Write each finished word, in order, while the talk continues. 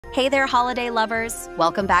Hey there, holiday lovers!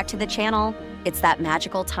 Welcome back to the channel. It's that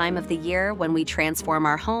magical time of the year when we transform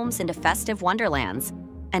our homes into festive wonderlands.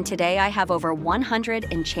 And today I have over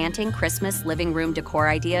 100 enchanting Christmas living room decor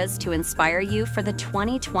ideas to inspire you for the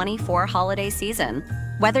 2024 holiday season.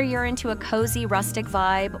 Whether you're into a cozy rustic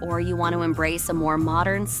vibe or you want to embrace a more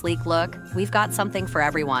modern, sleek look, we've got something for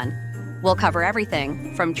everyone. We'll cover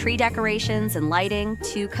everything from tree decorations and lighting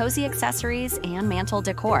to cozy accessories and mantel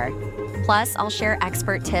decor. Plus, I'll share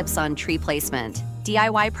expert tips on tree placement,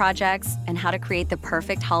 DIY projects, and how to create the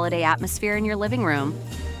perfect holiday atmosphere in your living room.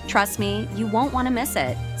 Trust me, you won't want to miss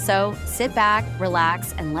it. So sit back,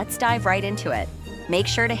 relax, and let's dive right into it. Make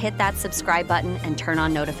sure to hit that subscribe button and turn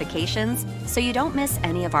on notifications so you don't miss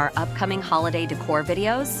any of our upcoming holiday decor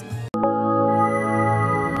videos.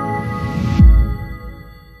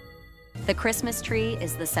 The Christmas tree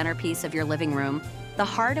is the centerpiece of your living room, the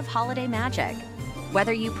heart of holiday magic.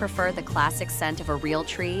 Whether you prefer the classic scent of a real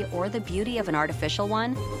tree or the beauty of an artificial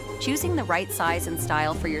one, choosing the right size and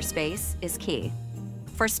style for your space is key.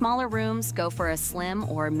 For smaller rooms, go for a slim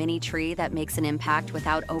or mini tree that makes an impact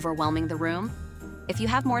without overwhelming the room. If you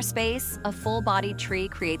have more space, a full-bodied tree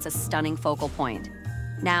creates a stunning focal point.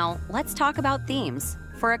 Now, let's talk about themes.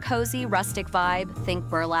 For a cozy, rustic vibe, think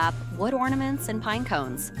burlap, wood ornaments, and pine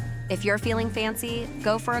cones. If you're feeling fancy,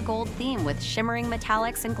 go for a gold theme with shimmering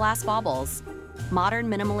metallics and glass baubles. Modern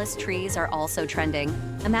minimalist trees are also trending.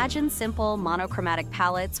 Imagine simple, monochromatic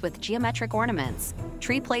palettes with geometric ornaments.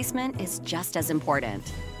 Tree placement is just as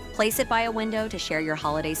important. Place it by a window to share your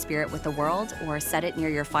holiday spirit with the world, or set it near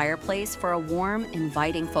your fireplace for a warm,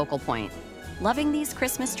 inviting focal point. Loving these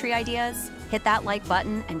Christmas tree ideas? Hit that like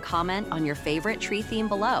button and comment on your favorite tree theme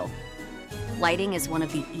below. Lighting is one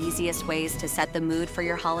of the easiest ways to set the mood for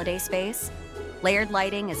your holiday space. Layered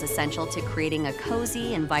lighting is essential to creating a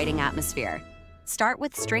cozy, inviting atmosphere. Start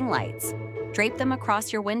with string lights. Drape them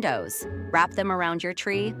across your windows, wrap them around your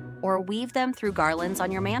tree, or weave them through garlands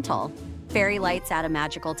on your mantel. Fairy lights add a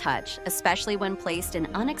magical touch, especially when placed in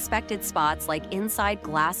unexpected spots like inside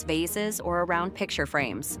glass vases or around picture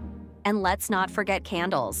frames. And let's not forget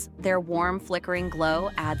candles. Their warm, flickering glow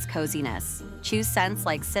adds coziness. Choose scents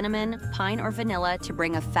like cinnamon, pine, or vanilla to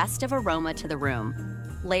bring a festive aroma to the room.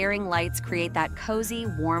 Layering lights create that cozy,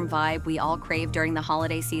 warm vibe we all crave during the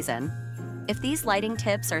holiday season. If these lighting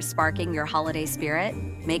tips are sparking your holiday spirit,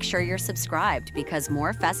 make sure you're subscribed because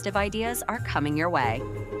more festive ideas are coming your way.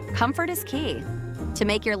 Comfort is key. To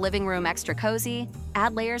make your living room extra cozy,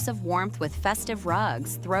 add layers of warmth with festive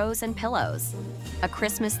rugs, throws, and pillows. A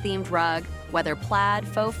Christmas-themed rug, whether plaid,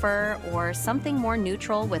 faux fur, or something more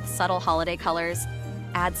neutral with subtle holiday colors,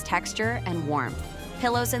 adds texture and warmth.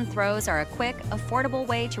 Pillows and throws are a quick, affordable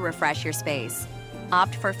way to refresh your space.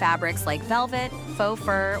 Opt for fabrics like velvet, faux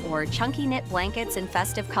fur, or chunky knit blankets in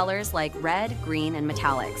festive colors like red, green, and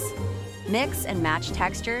metallics. Mix and match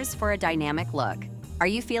textures for a dynamic look. Are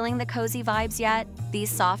you feeling the cozy vibes yet? These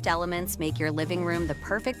soft elements make your living room the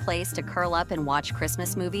perfect place to curl up and watch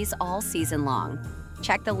Christmas movies all season long.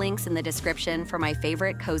 Check the links in the description for my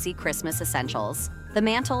favorite cozy Christmas essentials. The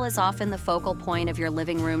mantel is often the focal point of your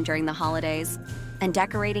living room during the holidays, and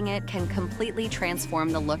decorating it can completely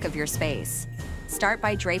transform the look of your space. Start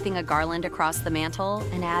by draping a garland across the mantel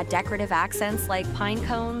and add decorative accents like pine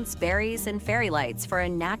cones, berries, and fairy lights for a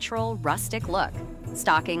natural, rustic look.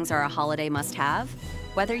 Stockings are a holiday must-have.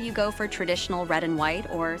 Whether you go for traditional red and white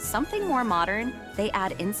or something more modern, they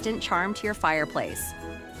add instant charm to your fireplace.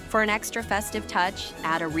 For an extra festive touch,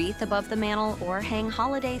 add a wreath above the mantel or hang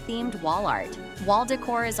holiday-themed wall art. Wall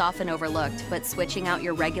decor is often overlooked, but switching out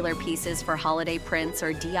your regular pieces for holiday prints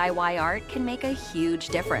or DIY art can make a huge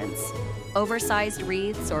difference. Oversized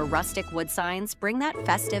wreaths or rustic wood signs bring that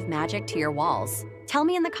festive magic to your walls. Tell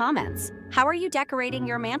me in the comments, how are you decorating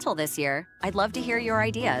your mantel this year? I'd love to hear your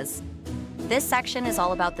ideas. This section is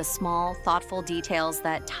all about the small, thoughtful details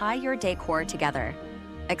that tie your decor together.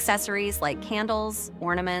 Accessories like candles,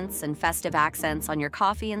 ornaments, and festive accents on your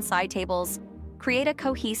coffee and side tables create a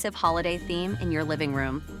cohesive holiday theme in your living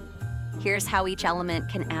room. Here's how each element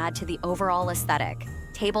can add to the overall aesthetic.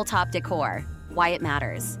 Tabletop decor, why it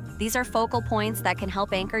matters. These are focal points that can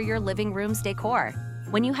help anchor your living room's decor.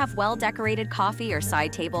 When you have well-decorated coffee or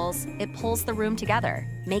side tables, it pulls the room together,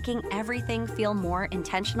 making everything feel more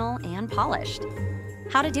intentional and polished.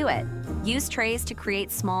 How to do it? Use trays to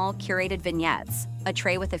create small, curated vignettes. A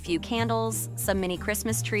tray with a few candles, some mini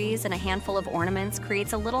Christmas trees, and a handful of ornaments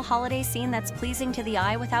creates a little holiday scene that's pleasing to the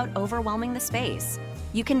eye without overwhelming the space.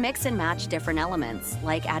 You can mix and match different elements,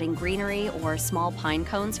 like adding greenery or small pine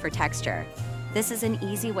cones for texture. This is an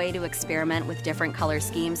easy way to experiment with different color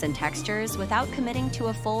schemes and textures without committing to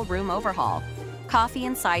a full room overhaul. Coffee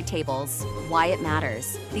and side tables. Why it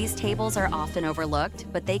matters. These tables are often overlooked,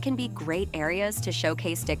 but they can be great areas to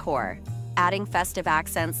showcase decor. Adding festive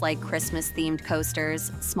accents like Christmas-themed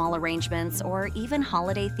coasters, small arrangements, or even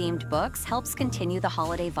holiday-themed books helps continue the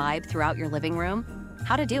holiday vibe throughout your living room.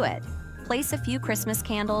 How to do it. Place a few Christmas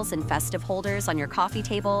candles and festive holders on your coffee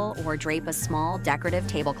table or drape a small decorative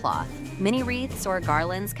tablecloth. Mini wreaths or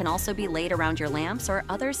garlands can also be laid around your lamps or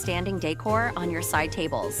other standing decor on your side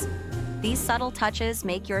tables. These subtle touches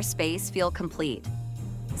make your space feel complete.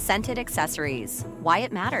 Scented accessories. Why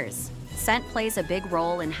it matters. Scent plays a big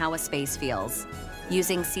role in how a space feels.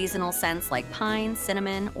 Using seasonal scents like pine,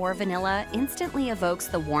 cinnamon, or vanilla instantly evokes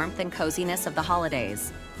the warmth and coziness of the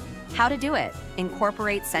holidays. How to do it.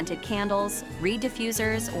 Incorporate scented candles, reed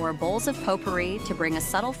diffusers, or bowls of potpourri to bring a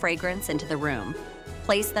subtle fragrance into the room.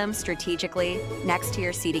 Place them strategically next to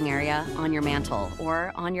your seating area, on your mantel,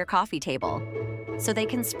 or on your coffee table, so they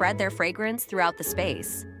can spread their fragrance throughout the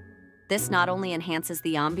space. This not only enhances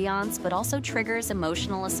the ambiance, but also triggers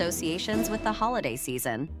emotional associations with the holiday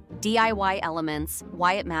season. DIY elements.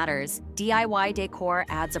 Why it matters. DIY decor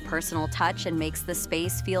adds a personal touch and makes the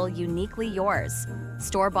space feel uniquely yours.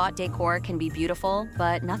 Store-bought decor can be beautiful,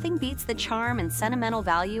 but nothing beats the charm and sentimental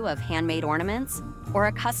value of handmade ornaments or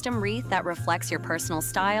a custom wreath that reflects your personal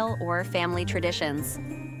style or family traditions.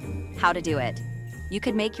 How to do it. You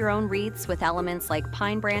could make your own wreaths with elements like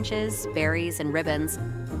pine branches, berries, and ribbons,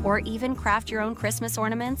 or even craft your own Christmas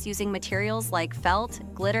ornaments using materials like felt,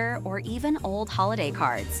 glitter, or even old holiday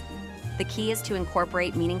cards. The key is to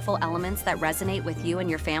incorporate meaningful elements that resonate with you and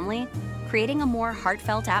your family, creating a more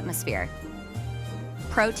heartfelt atmosphere.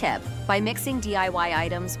 Pro tip: by mixing DIY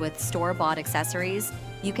items with store-bought accessories,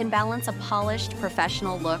 you can balance a polished,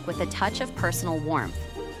 professional look with a touch of personal warmth.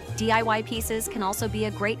 DIY pieces can also be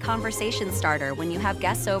a great conversation starter when you have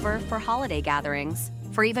guests over for holiday gatherings.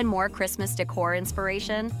 For even more Christmas decor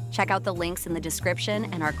inspiration, check out the links in the description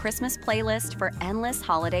and our Christmas playlist for endless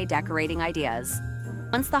holiday decorating ideas.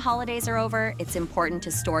 Once the holidays are over, it's important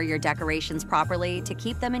to store your decorations properly to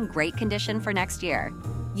keep them in great condition for next year.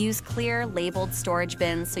 Use clear, labeled storage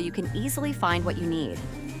bins so you can easily find what you need.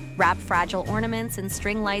 Wrap fragile ornaments and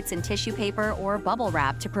string lights in tissue paper or bubble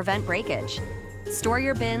wrap to prevent breakage. Store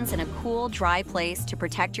your bins in a cool, dry place to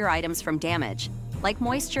protect your items from damage, like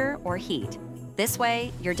moisture or heat. This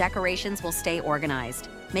way, your decorations will stay organized,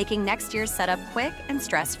 making next year's setup quick and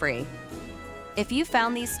stress-free. If you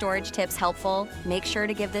found these storage tips helpful, make sure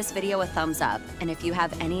to give this video a thumbs up, and if you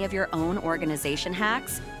have any of your own organization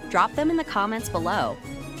hacks, drop them in the comments below.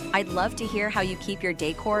 I'd love to hear how you keep your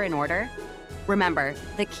decor in order. Remember,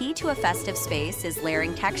 the key to a festive space is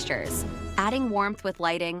layering textures, adding warmth with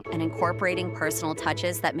lighting, and incorporating personal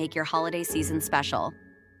touches that make your holiday season special.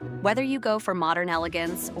 Whether you go for modern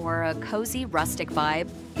elegance or a cozy, rustic vibe,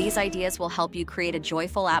 these ideas will help you create a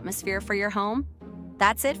joyful atmosphere for your home.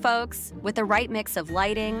 That's it, folks. With the right mix of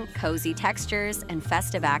lighting, cozy textures, and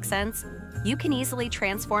festive accents, you can easily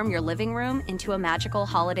transform your living room into a magical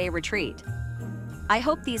holiday retreat. I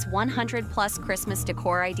hope these 100+ Christmas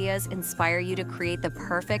decor ideas inspire you to create the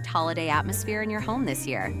perfect holiday atmosphere in your home this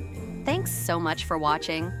year. Thanks so much for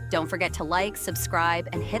watching. Don't forget to like, subscribe,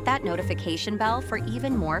 and hit that notification bell for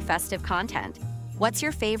even more festive content. What's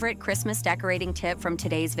your favorite Christmas decorating tip from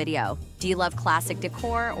today's video? Do you love classic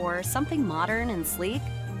decor or something modern and sleek?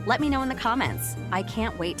 Let me know in the comments. I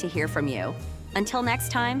can't wait to hear from you. Until next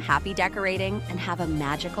time, happy decorating and have a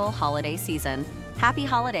magical holiday season. Happy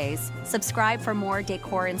holidays! Subscribe for more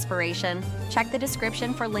decor inspiration. Check the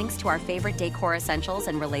description for links to our favorite decor essentials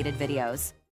and related videos.